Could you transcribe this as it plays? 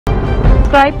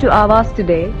Subscribe to Awaaz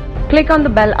today. Click on the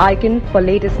bell icon for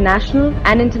latest national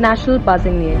and international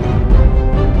buzzing news.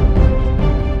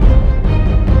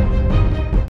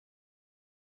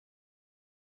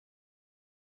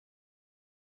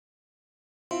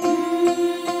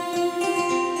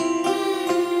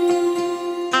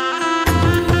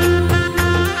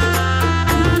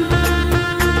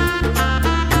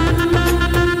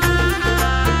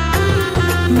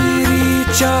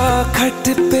 चौखट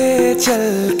पे चल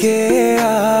के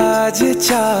आज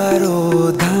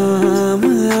चारों धाम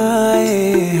आए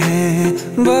हैं,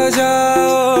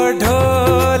 बजाओ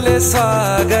ढोल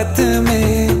स्वागत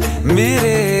में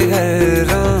मेरे घर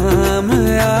राम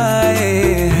आए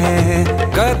हैं।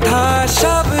 कथा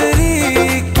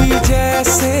शबरी की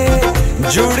जैसे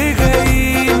जुड़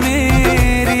गई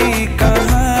मेरी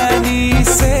कहानी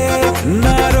से,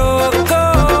 न रोको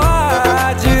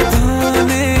आज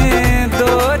धोने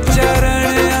दो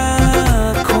चरण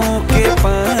आँखों के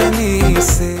पानी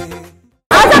से।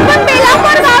 आज आपण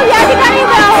बेलापूर गाव या ठिकाणी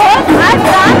आहोत। आज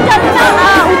रामजन्म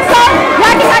उत्सव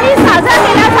या ठिकाणी साजरा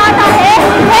केला जात आहे।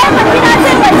 हे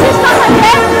मंदिराचे वैशिष्ट्य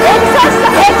म्हणजे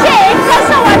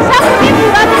 161 वर्षापूर्वी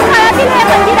पुरातन काळातील हे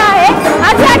मंदिर आहे।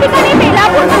 आज या ठिकाणी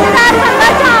बेलापूर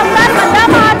मतदारसंघाचे आमदार मंदा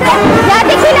म्हात्रे या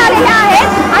देखील आलेले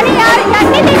आहेत आणि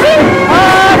यांनी देखील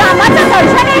रामाचं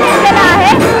दर्शनही घेतलेलं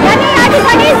आहे। यांनी या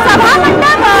ठिकाणी सभा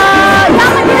मंडप या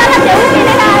मंदिराला देऊ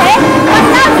केलेला आहे।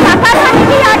 50 लाखांचा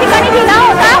निधी या ठिकाणी दिला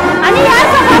होता आणि या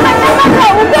सभा मंडपाचा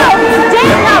उपयोग जे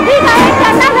नाभिक आहेत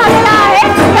त्यांना झालेला आहे।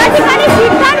 या ठिकाणी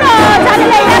कीर्तन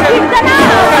झालेलं आहे। या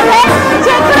कीर्तनामध्ये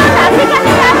शेकडो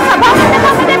नागरिकांनी या सभा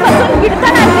मंडपामध्ये बसून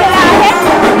कीर्तन ऐकलेलं आहे।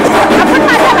 आपण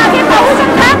माझ्या मागे पाहू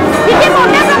शकता किती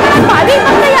मोठ्या प्रमाणात भाविक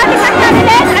भक्त या ठिकाणी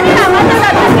आलेले आहेत आणि रामाचं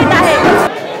दर्शन घेत आहेत।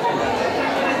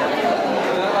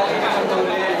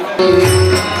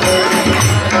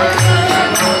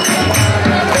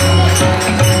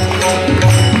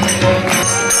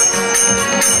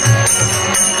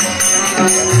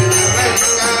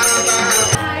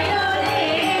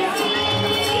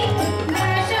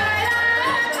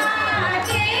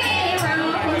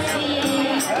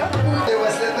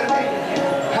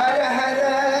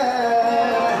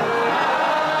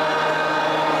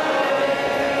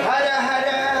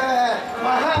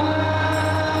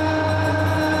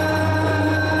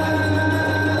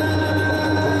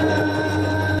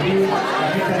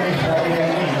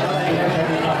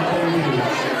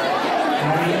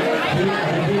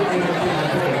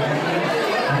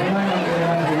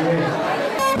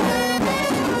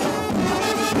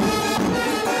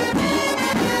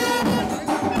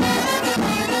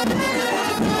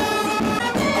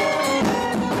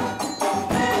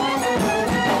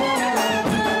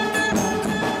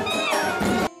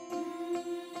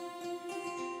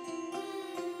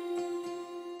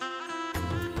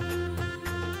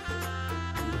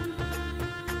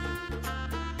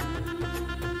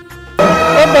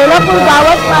 बेलापूर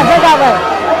गावच माझं गाव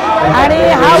आहे आणि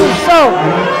हा उत्सव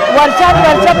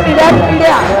वर्षानुवर्ष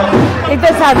पिढ्यानपिढ्या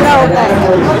इथे साजरा होत आहे।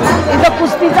 इथं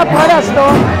कुस्तीचा फड असतो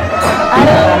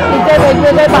आणि इथे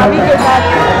वेगवेगळे भाविक येतात।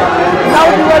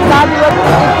 9 दिवस 10 दिवस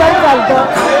कीर्तन चालतं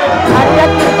आणि या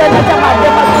कीर्तनाच्या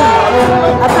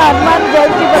माध्यमातून आता हनुमान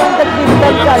जयंतीपर्यंत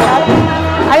कीर्तन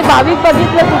चालतात आणि भाविक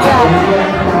बघितले कुठे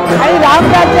आहेत आणि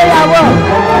रामराज्य यावं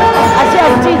अशी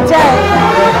आमची इच्छा आहे।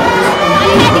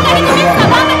 या ठिकाणी तुम्ही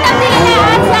सभा मंडप दिलेले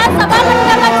आहे। या सभा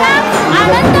मंडपाचा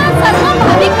आनंद सर्व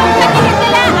भाविक भक्तांनी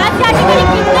घेतलेला आहे। आज या ठिकाणी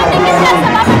कीर्तन देखील त्या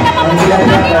सभा मंडपामध्ये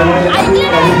लोकांनी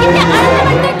ऐकलेलं आहे। किती आनंद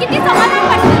वाटतो, किती समाधान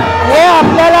वाटतं। हे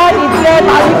आपल्याला इथले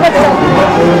भाविकच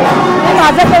हे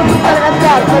माझं कौतुक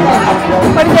करण्याचा अर्थ नाही,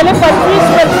 पण गेले 25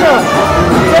 वर्ष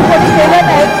जे कोणी केलं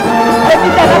नाही ते मी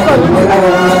त्यांना करून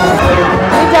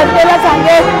मी जनतेला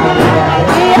सांगेन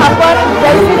की आपण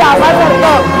जैसी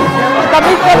रामासारखं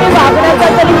कमीत कमी वागण्याचा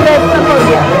तरी प्रयत्न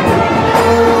करूया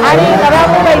आणि नव्या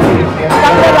मुंबईत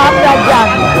चांगलं राम राज्य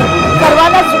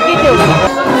सर्वांना सुखी ठेवू।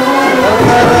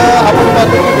 तर आपण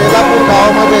पाहतो की बेलापूर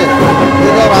गावामध्ये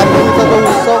जो रामनवमीचा जो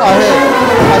उत्सव आहे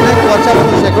अनेक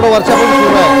वर्षापासून शेकडो वर्षापासून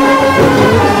सुरू आहे।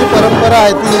 पूर्वीची जी परंपरा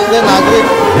आहे ती इथले नागरिक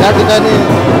या ठिकाणी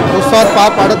उत्सवात पार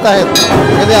पाडत आहेत।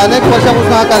 गेले अनेक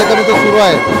वर्षापासून हा कार्यक्रम इथे सुरू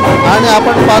आहे आणि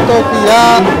आपण पाहतो की या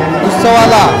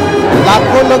उत्सवाला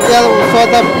लाखो लोक या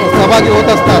उत्सवाचा सहभागी होत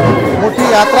असतात। मोठी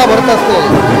यात्रा भरत असते।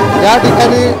 या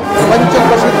ठिकाणी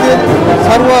पंचक्रोशीतील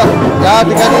सर्व या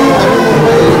ठिकाणी नवी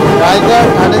मुंबई,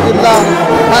 रायगड, ठाणे जिल्हा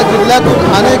ह्या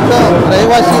जिल्ह्यातून अनेक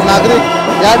रहिवासी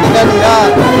नागरिक या ठिकाणी या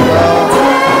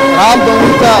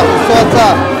रामनवमीच्या उत्सवाचा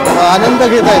आनंद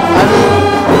घेत आहेत आणि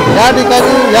या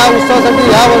ठिकाणी या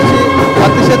उत्सवासाठी यावर्षी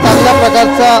अतिशय चांगल्या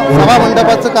प्रकारचा सभा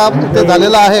मंडपाचं काम इथे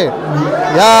झालेलं आहे।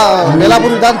 या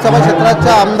बेलापूर विधानसभा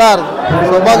क्षेत्राच्या आमदार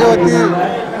सौभाग्यवती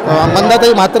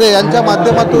मंदाताई म्हात्रे यांच्या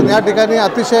माध्यमातून या ठिकाणी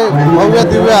अतिशय भव्य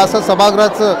दिव्य असं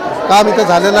सभागृहाचं काम इथं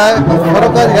झालेलं आहे।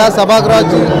 खरोखर या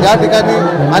सभागृहाची या ठिकाणी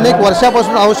अनेक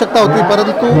वर्षापासून आवश्यकता होती,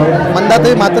 परंतु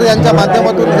मंदाताई म्हात्रे यांच्या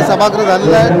माध्यमातून हे सभागृह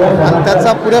झालेलं आहे आणि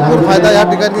त्याचा पुरेपूर फायदा या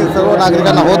ठिकाणी सर्व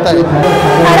नागरिकांना होत आहे।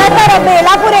 खरं तर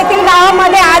बेलापूर येथील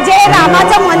गावामध्ये आज हे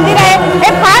रामाचं मंदिर आहे,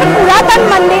 हे फार पुरातन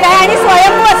मंदिर आहे आणि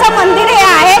स्वयंभू असं मंदिर हे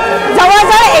आहे।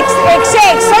 जवळजवळ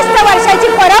 161 वर्षाची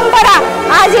परंपरा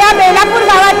आज या बेलापूर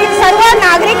गावातील सर्व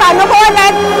नागरिक अनुभवत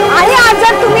आहेत। आणि आज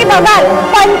जर तुम्ही बघाल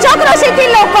पंचक्रोशीतील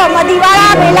लोक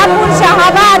दिवाळा, बेलापूर,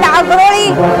 शहाबाद, आगरोळी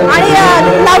आणि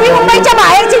नवी मुंबईच्या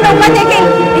बाहेरची लोक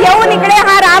देखील येऊन इकडे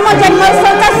हा राम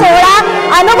जन्मोत्सवचा सोहळा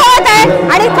अनुभवत आहे।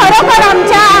 आणि खरोखर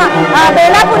आमच्या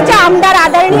बेलापूरच्या आमदार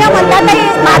आदरणीय मंदाताई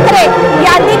म्हात्रे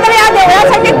यांनी तर या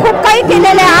देवळासाठी खूप काही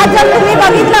केलेलं आहे। आज जर तुम्ही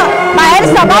बघितलं बाहेर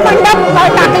सभा मंडप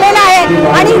टाकलेला आहे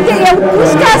आणि इथे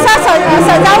उत्कृष्ट असा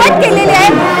सजावट केलेली आहे।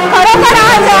 खरोखर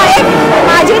आज एक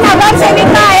माजी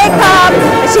नगरसेविका, एक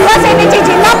शिवसेनेची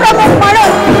जिल्हा प्रमुख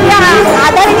म्हणून या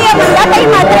आदरणीय मंदाताई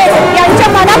म्हात्रे यांच्या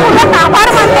मनापूर्वक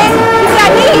आभार मानते की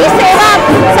त्यांनी ही सेवा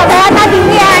सगळ्यांना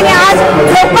दिली आहे आणि आज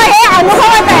लोक हे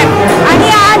अनुभवत आहे। आणि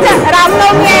आज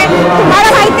रामनवमी आहे,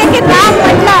 तुम्हाला माहिती आहे की राम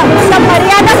म्हटलं तर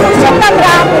मर्यादा पुरुषोत्तम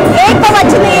राम, एक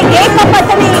वचनी, एक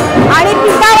पत्नी आणि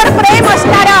पित्यावर प्रेम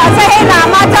असणारा असं हे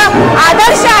रामाचा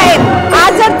आदर्श आहे।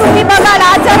 आज जर तुम्ही बघाल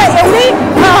आज जर एवढी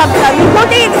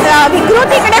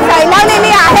विकृतीकडे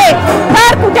फैलावलेली आहे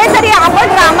तर कुठेतरी आपण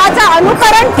रामाचं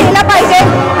अनुकरण केलं पाहिजे।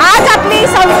 आज आपली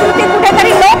संस्कृती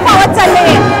कुठेतरी लोप पावत चालली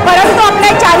आहे, परंतु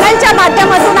आपल्या चॅनलच्या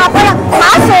माध्यमातून आपण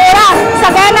हा सोहळा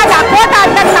सगळ्यांना दाखवत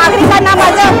आहात। तर नागरिकांना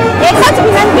माझं एकच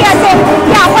विनंती असेल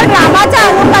की आपण रामाचं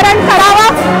अनुकरण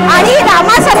करावं आणि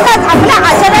रामासारखंच आपलं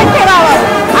आचरण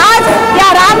ठेवावं। आज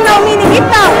या रामनवमी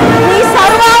निमित्त मी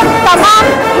सर्व तमाम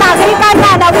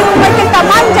नागरिकांना, नवी मुंबईतील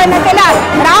तमाम जनतेला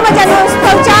राम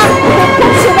जन्मोत्सवच्या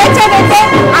खूप शुभेच्छा देते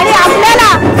आणि आपल्याला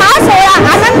हा सोहळा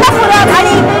आनंदपूर्वक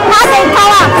आणि हा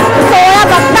देखावा सोहळा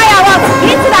बघता यावा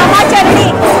हीच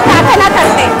रामाचरणी प्रार्थना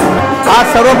करते।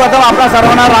 आज सर्वप्रथम आपल्या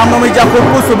सर्वांना रामनवमीच्या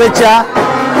खूप खूप शुभेच्छा।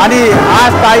 आणि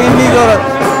आज ताईंनी जो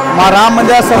राम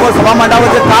मंदिरासमोर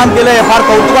सभामंडपाचे काम केलं आहे फार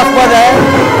कौतुकास्पद आहे,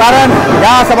 कारण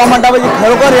या सभामंडपाची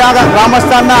खरोखर या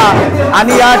ग्रामस्थांना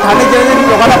आणि या ठाणे जिल्ह्यातील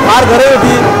लोकांना फार गरज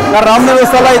होती। कारण रामनवमी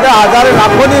उत्सवाला इथं हजारो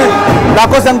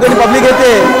लाखो संख्येने पब्लिक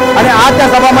येते आणि आज त्या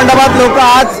सभामंडपात लोक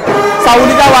आज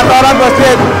सावलीच्या वातावरणात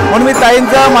बसलेत, म्हणून मी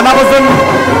ताईंचं मनापासून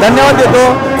धन्यवाद देतो।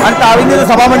 आणि ताईंनी जो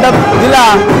सभामंडप दिला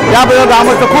त्याबद्दल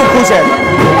ग्रामस्थ खूप खुश आहेत।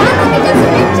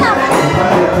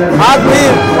 आज मी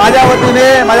माझ्या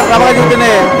वतीने, माझ्या प्रभागाच्या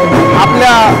वतीने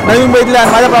आपल्या नवी मुंबईतल्या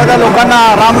आणि माझ्या प्रभागाच्या लोकांना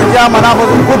रामच्या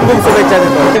मनापासून खूप खूप शुभेच्छा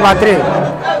देतो। म्हात्रे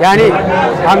यांनी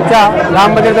आमच्या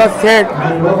राम मंदिराचा सेट,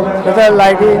 त्याचं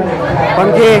लाईटिंग,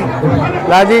 पंखे,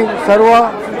 लादी सर्व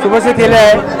सुव्यवस्थित केले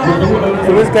आहे,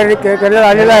 सुव्यवस्थित करण्यात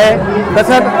आलेलं आहे।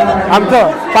 तसंच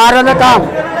आमचं पाराचं काम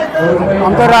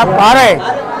आमचं पार आहे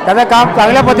त्याचं काम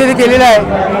चांगल्या पद्धतीने केलेलं आहे।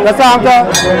 जसं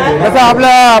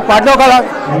आपलं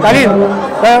पाठलोकालीन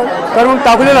करून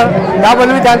टाकलेलं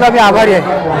त्याबद्दल मी त्यांचा मी आभारी आहे।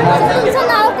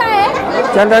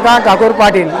 चंद्रकांत ठाकूर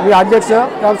पाटील, मी अध्यक्ष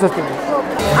ग्रामसंस्था।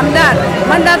 आमदार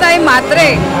मंदाताई म्हात्रे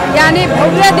यांनी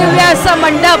भव्य दिव्य असं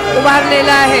मंडप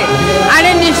उभारलेला आहे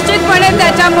आणि निश्चितपणे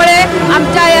त्याच्यामुळे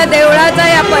आमच्या या देवळाचा,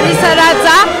 या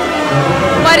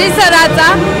परिसराचा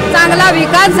चांगला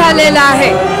विकास झालेला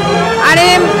आहे।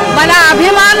 आणि मला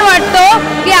अभिमान वाटतो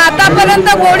की आतापर्यंत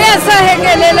कोणी असं हे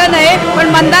केलेलं नाही, पण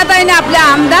मंदाताईने आपल्या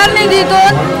आमदार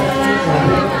निधीतून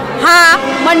हा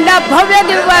मंडप, भव्य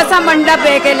दिव्य असा मंडप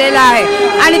हे केलेला आहे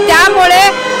आणि त्यामुळे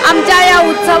आमच्या या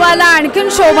उत्सवाला आणखीन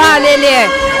शोभा आलेली आहे।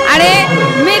 आणि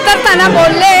मी तर त्यांना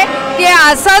बोलले की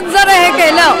असंच जर हे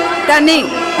केलं त्यांनी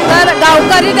तर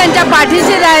गावकरी त्यांच्या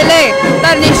पाठीशी राहिले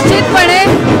तर निश्चितपणे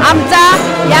आमचा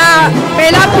या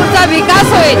बेलापूरचा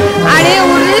विकास होईल आणि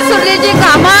उरली जी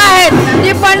कामं आहेत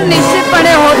ती पण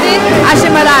निश्चितपणे होतील अशी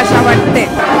मला आशा वाटते।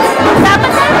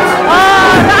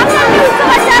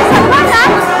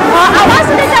 आवाज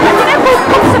खूप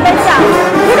खूप शुभेच्छा।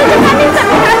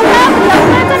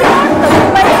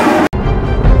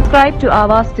 Subscribe to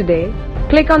Awaaz today.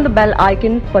 Click on the bell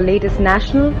icon for latest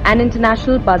national and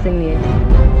international buzzing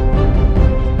news.